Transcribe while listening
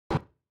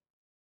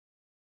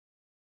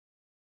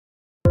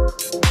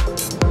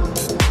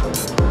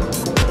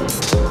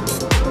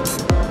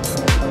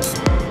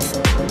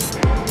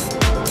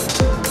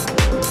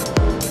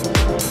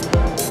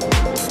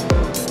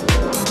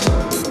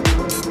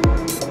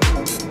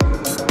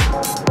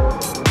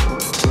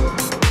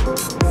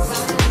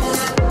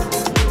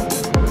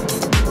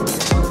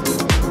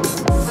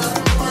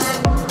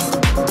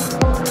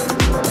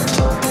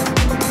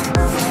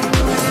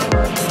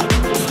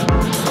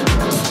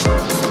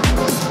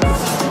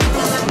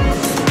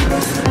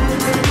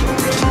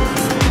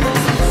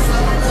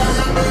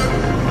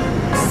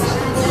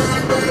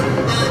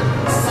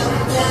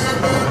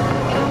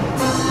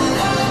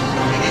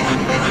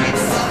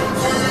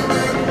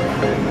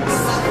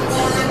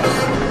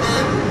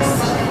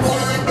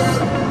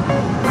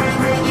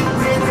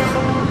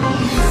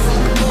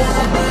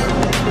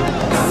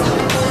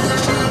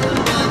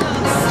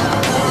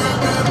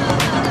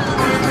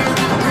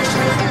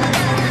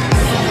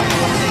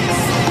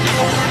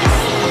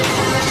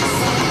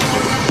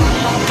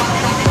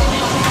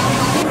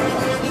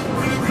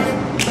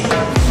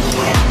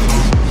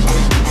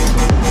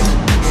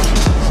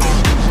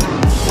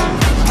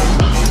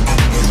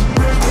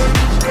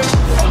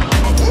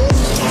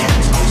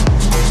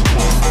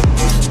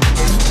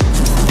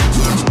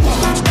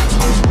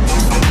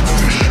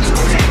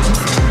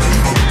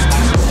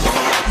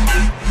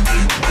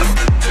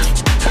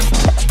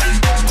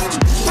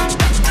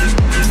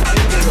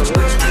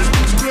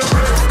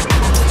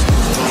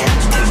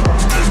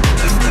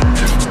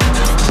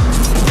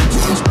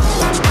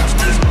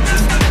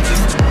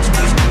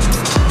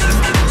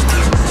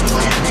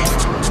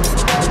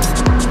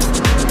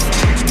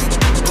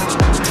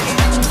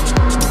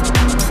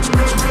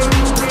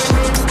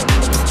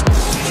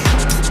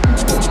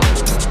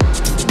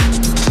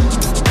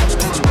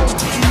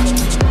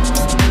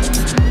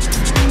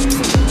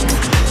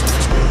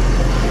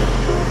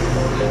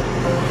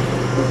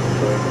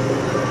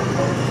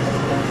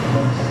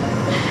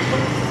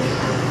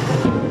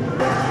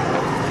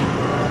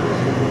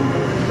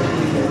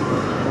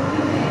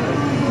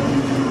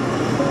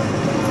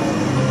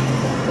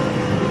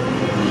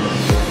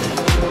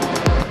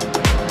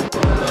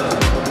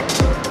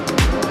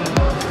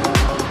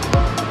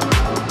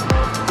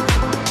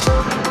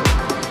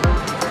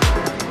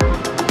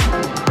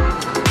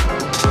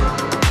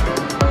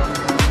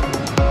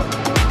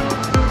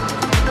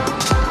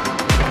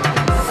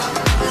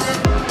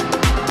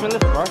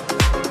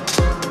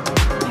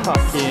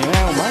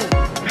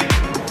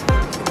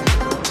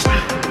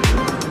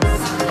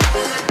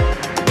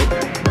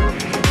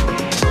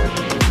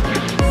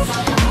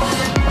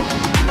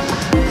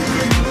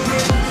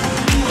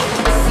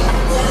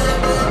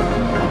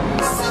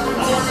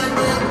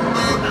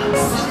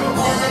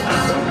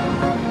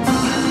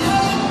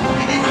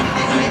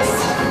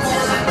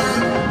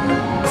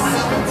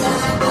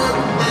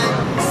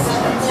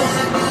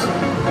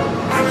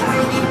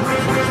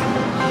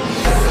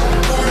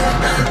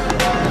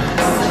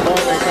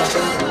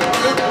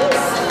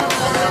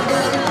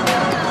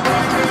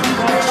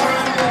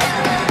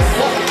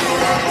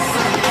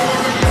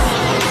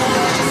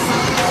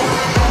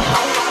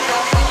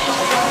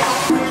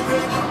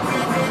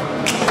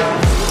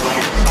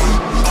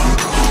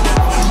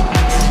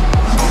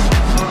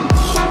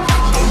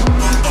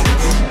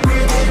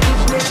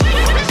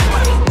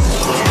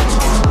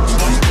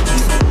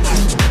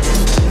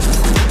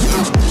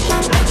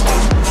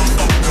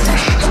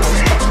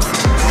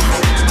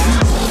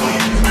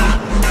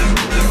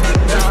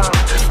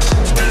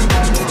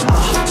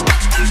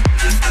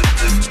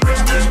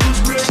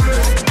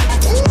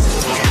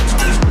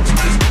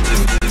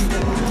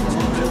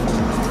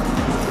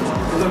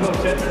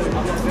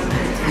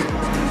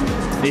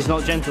He's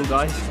not gentle,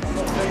 guys.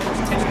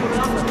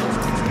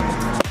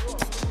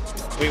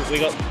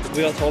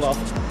 We got told off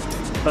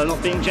for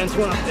not being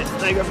gentle enough.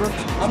 There you go, bro.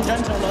 I'm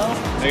gentle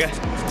now. There you go.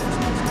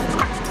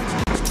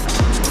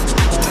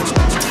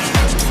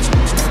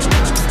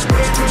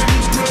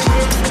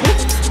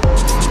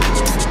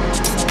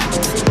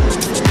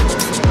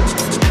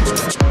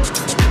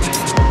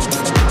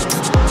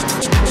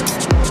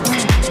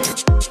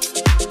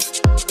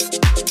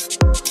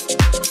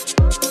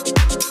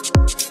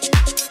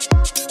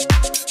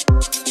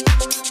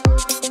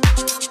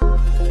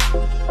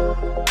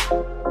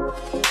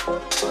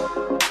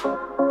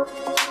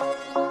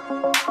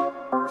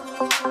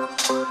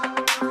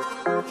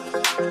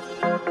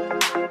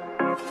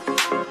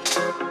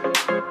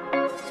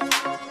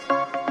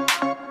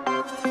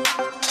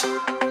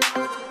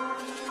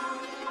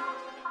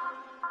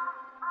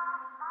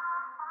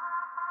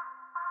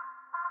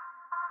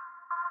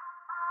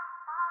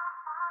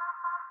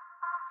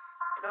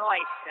 Can I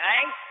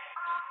say,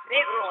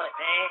 that right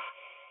there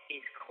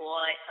is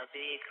quite a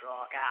big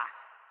rocker.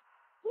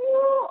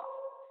 Woo!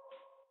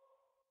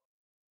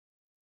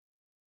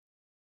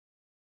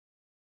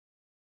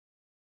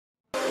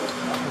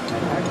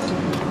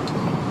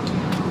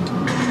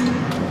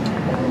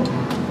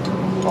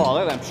 Oh,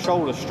 look at them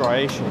shoulder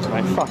striations,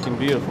 man. Fucking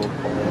beautiful.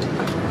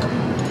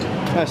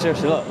 No,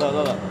 seriously, look.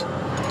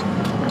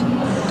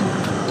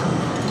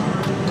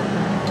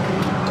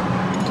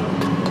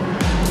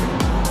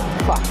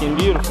 fucking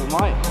beautiful,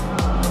 mate.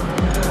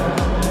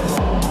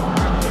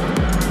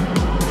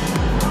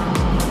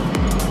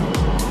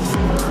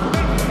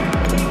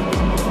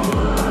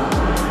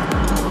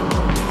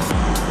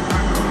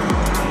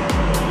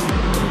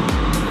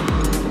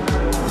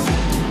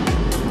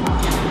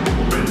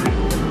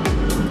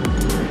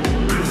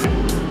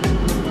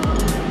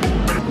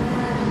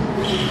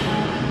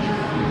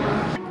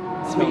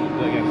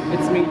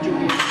 It's me,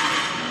 Julian.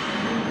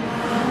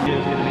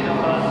 He's going to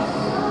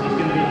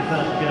be the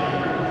first German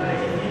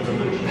for the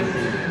machine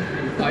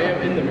team. I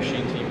am in the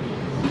machine team.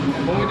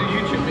 When we do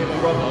YouTube, me and my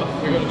brother,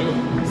 we're going to do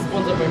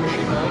sponsored by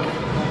MochineMike.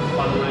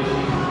 By the way,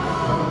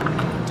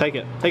 Take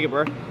it. Take it,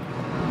 bro.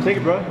 take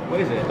it, bro.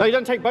 What is it? No, you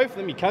don't take both of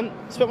them, you cunt.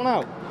 Spit one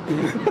out.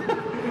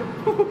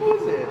 What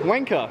was it?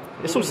 Wanker.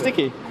 It's all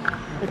sticky.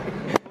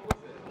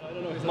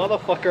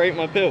 Motherfucker ate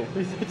my pill.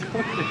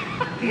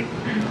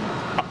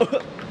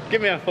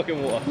 Give me a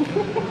fucking water.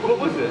 What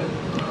was it?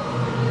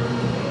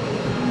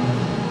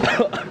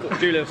 I've got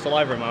Julian's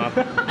saliva in my mouth.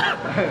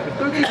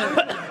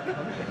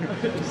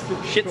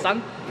 Shit,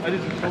 son. I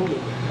just told him.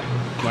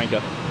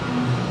 Wanker.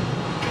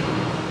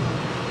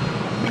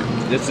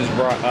 This is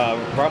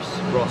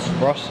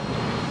Ross.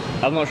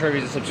 I'm not sure if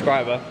he's a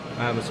subscriber.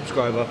 I am a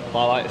subscriber. But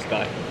I like this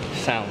guy.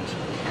 Sounds.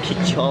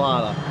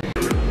 Kicholada.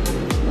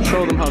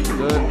 Show them how to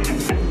do it.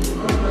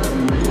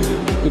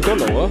 You got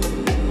lower.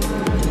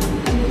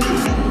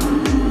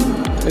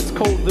 It's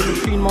called the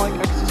MochineMike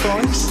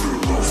exercise.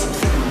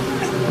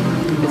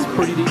 It's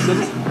pretty decent.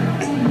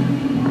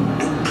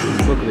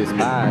 Look at this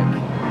bag.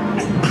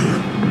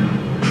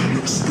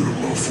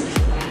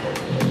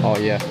 Oh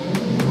yeah.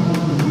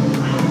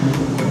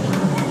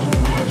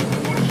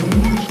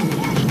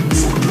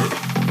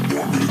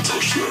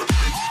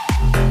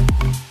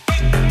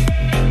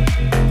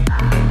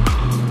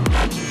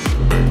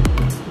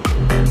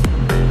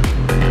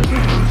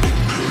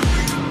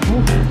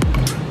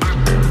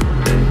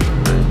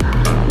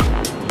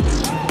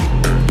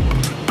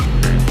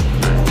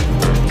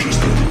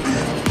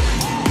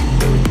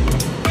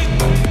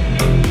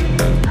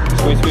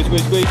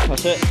 Squeeze,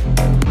 that's it.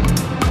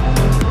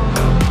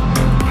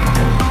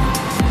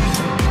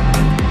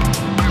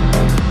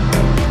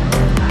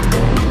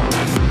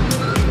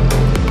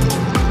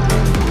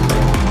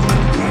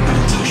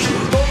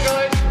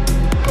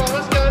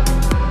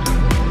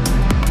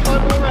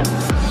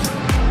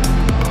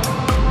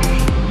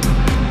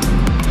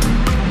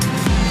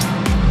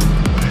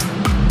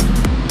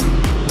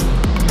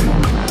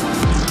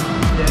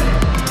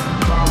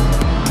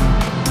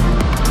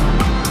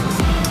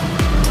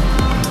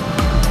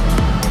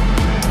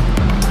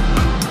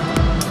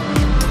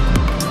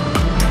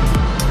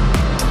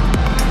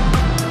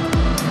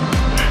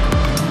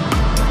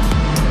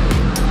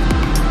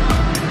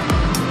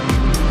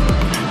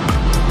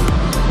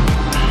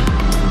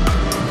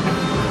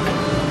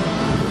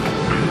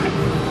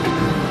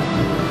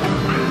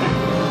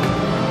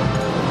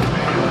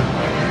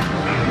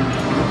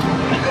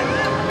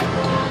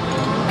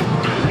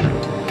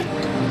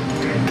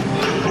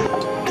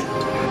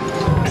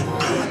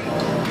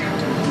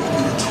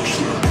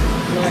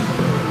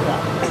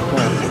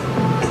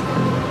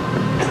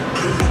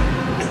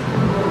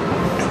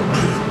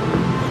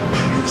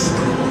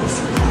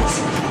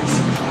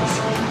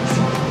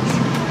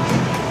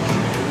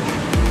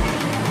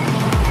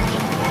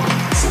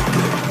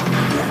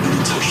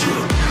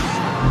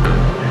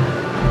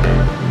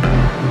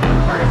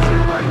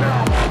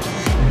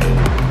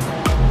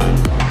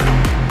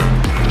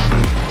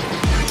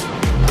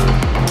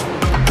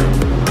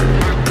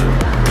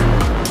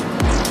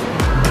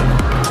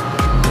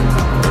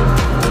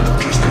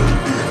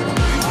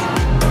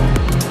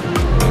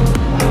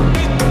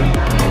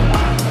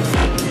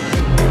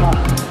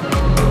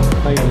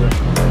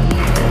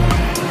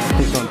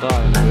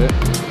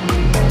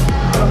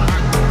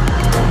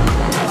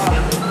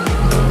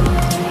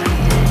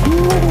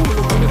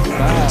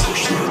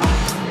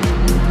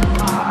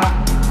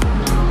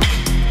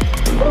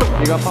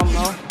 You got pump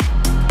now?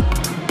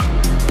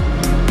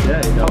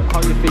 Yeah, you know.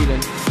 How you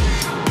feeling?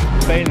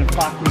 Feeling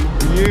fucking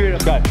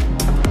beautiful. Go.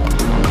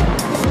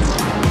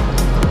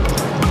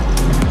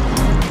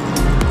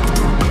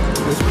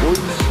 This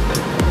boys.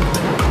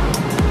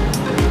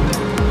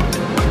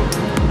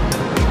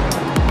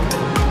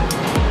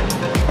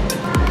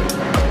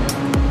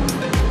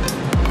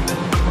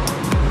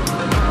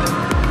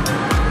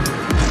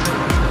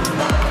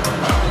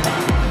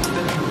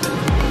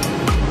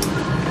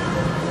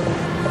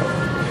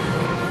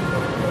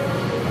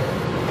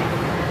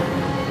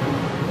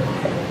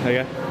 There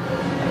you go.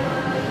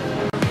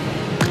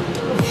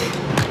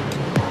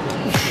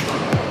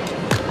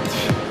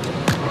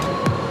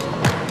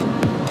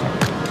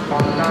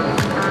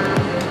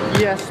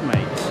 Yes,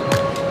 mate.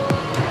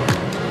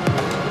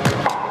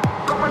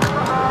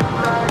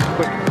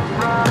 Quick.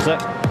 That's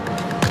it.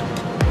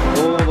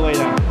 All the way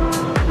down.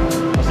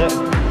 That's it.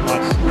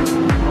 Nice.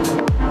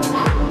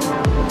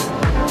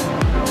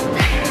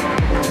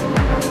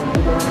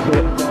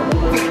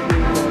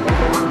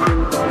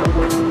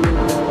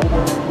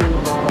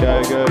 Go,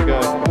 go, go.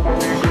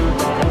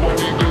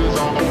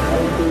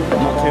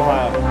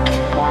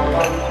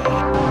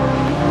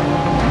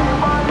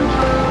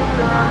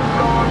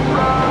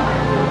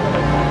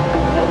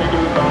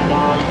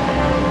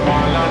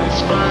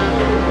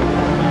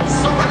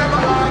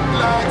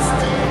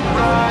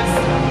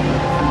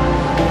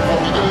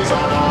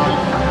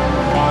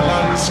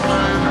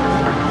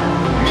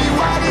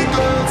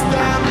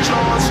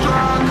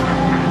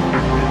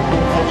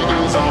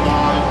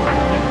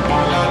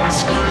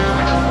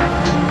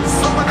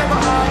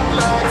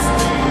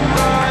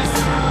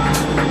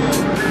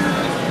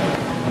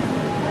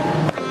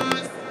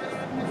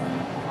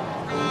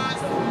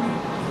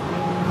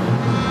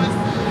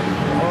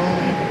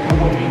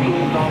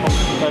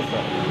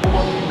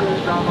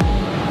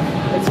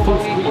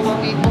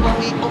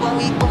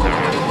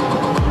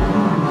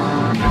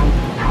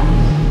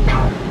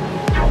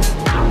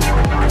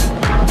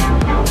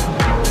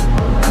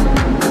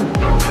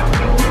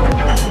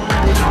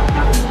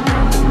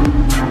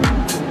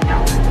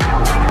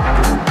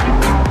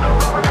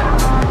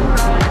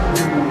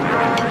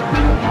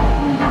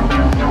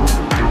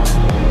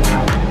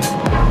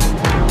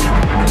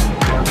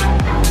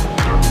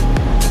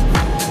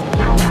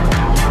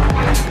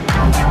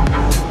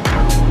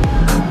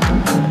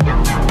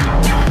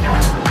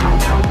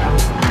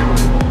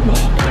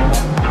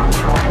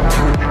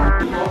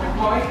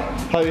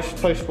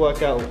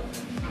 Post-workout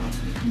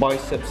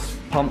biceps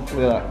pump.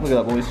 Look at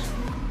that, boys.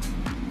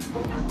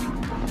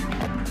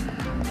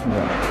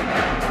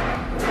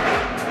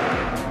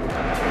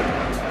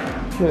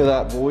 Look at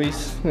that, boys.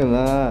 Look at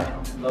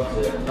that. Loves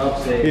it.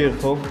 Loves it.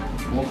 Beautiful.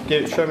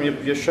 Show me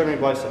your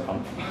bicep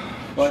pump.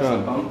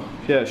 Bicep pump.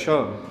 Yeah,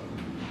 show them.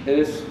 It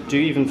is. Do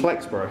you even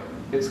flex, bro?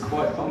 It's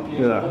quite pumpy.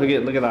 Look at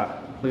that. Look at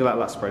that. Look at that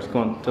lat spread.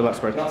 Come on, do a lat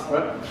spread. Lat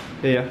spread.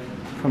 Yeah.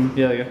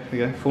 There you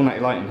go. Full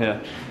natty light in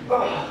here.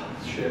 Oh,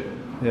 shit.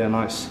 Yeah,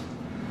 nice.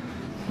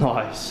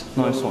 Nice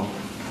one.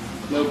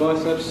 No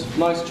biceps.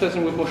 Nice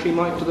chesting with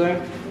MochineMike today.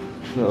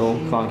 Little,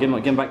 come on, get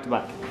him back to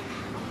back.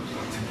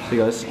 See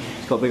guys,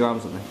 he's got big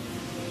arms on me.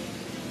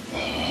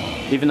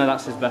 Even though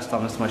that's his best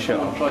time, that's my shit.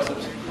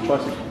 Triceps.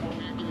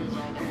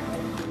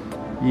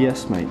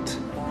 Yes, mate.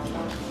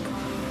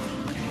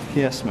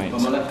 Yes, mate.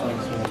 On my left leg.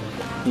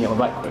 Yeah, my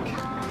back quick.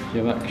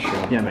 Yeah, back,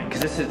 sure. Yeah, mate,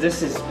 because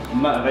this is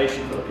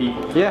motivation for the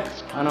people. Yeah,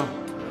 I know.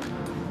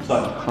 So,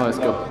 oh, let's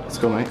go. Let's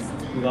go, mate.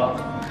 We got.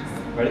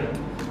 Ready?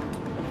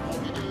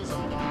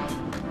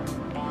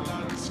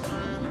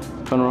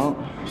 Turn around.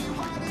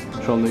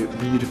 Show them the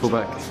beautiful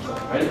back.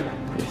 Ready?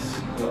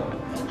 Yes.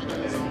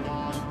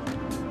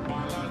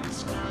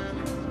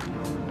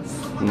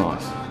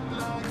 Nice.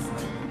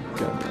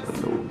 Got a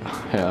little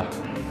hair.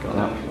 Got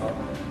that.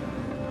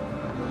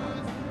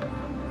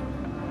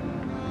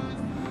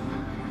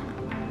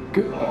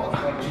 Good.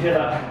 Did you hear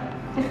that?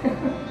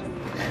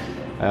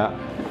 Yeah.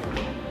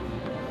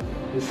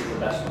 This is the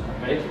best one.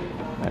 Ready?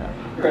 Yeah.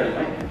 You ready,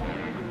 mate?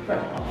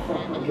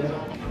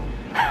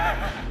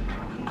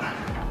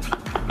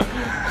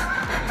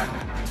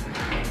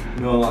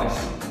 Nice.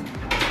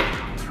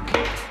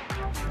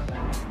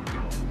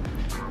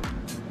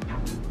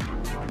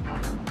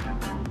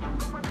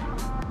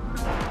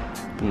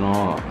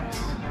 Nice.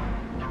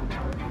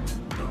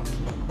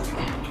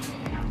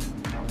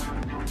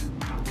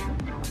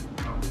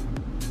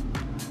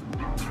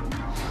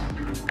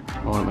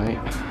 All right, mate.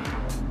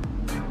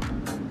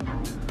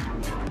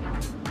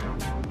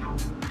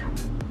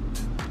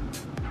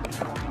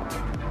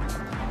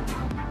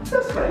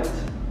 That's right.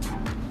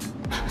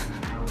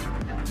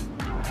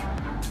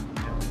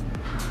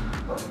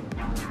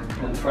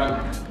 And Frank,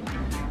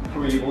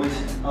 for you boys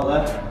out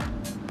there.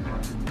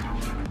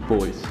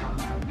 Boys.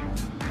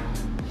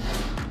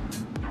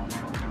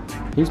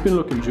 He's been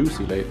looking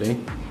juicy lately.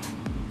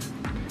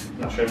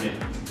 I'll show you.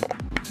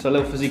 So a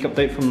little physique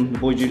update from the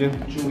boy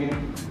Julian.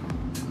 Julian.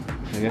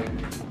 There you go.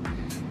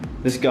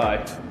 This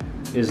guy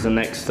is the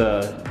next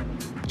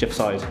Jeff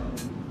Side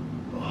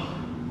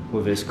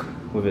with his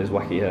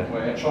wacky hair.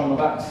 Wait, try my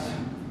backs.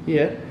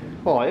 Yeah.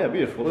 Oh yeah,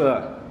 beautiful. Look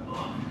at that.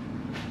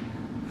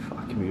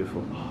 Fucking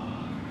beautiful.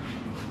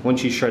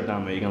 Once you shred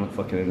down, mate, you're gonna look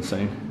fucking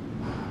insane.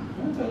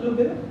 A little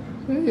bit.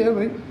 Yeah,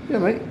 mate. Yeah,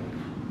 mate.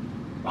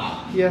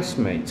 Yes,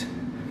 mate.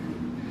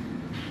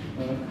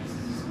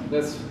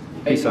 That's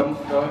Peace 8 out.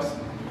 months, guys.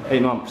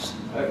 8 months.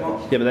 8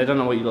 months. Yeah, but they don't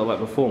know what you look like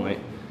before, mate.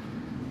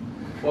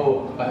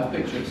 Whoa, I have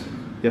pictures.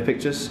 You have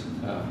pictures?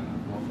 My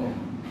fault.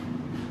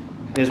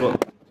 Here's what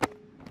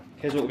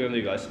we're gonna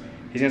do, guys.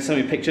 He's gonna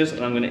send me pictures,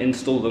 and I'm gonna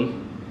install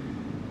them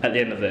at the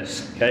end of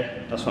this.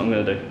 Okay? That's what I'm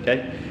gonna do.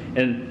 Okay?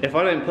 And if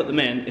I don't put them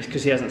in, it's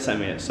because he hasn't sent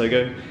me it. So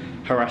go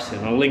harass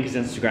him. I'll link his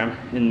Instagram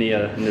in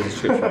the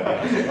description.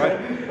 Right?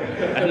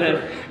 And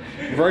then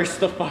roast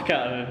the fuck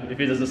out of him if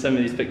he doesn't send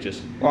me these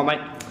pictures. All right,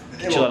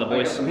 mate. Chill out,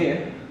 boys. From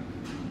here.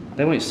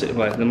 They won't sit.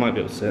 Well, they might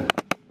be able to sit.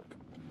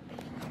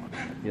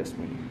 Yes,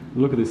 mate.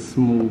 Look at this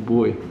small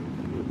boy.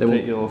 They Take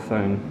want, your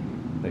phone.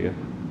 There you go.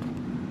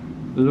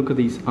 look at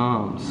these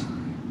arms.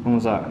 When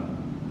was that?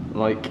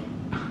 Like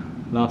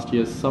last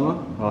year's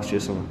summer. Last year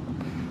summer.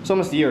 It's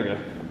almost a year ago.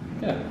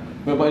 Yeah.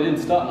 But it didn't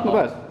start. Not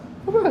bad.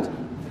 Not bad.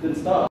 It didn't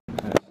start.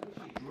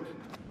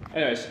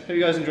 Anyways, hope you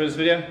guys enjoyed this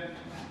video.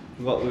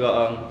 We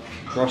got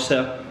Ross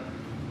here.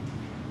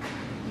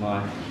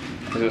 I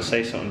was gonna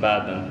say something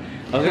bad then.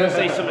 I was gonna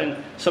say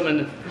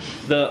something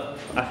that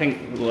I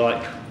think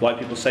like white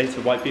people say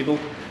to white people,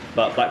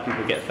 but black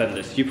people get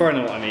offended. You probably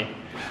know what I mean.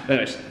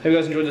 Anyways, hope you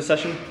guys enjoyed this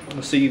session.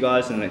 I'll see you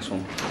guys in the next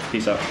one.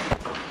 Peace out.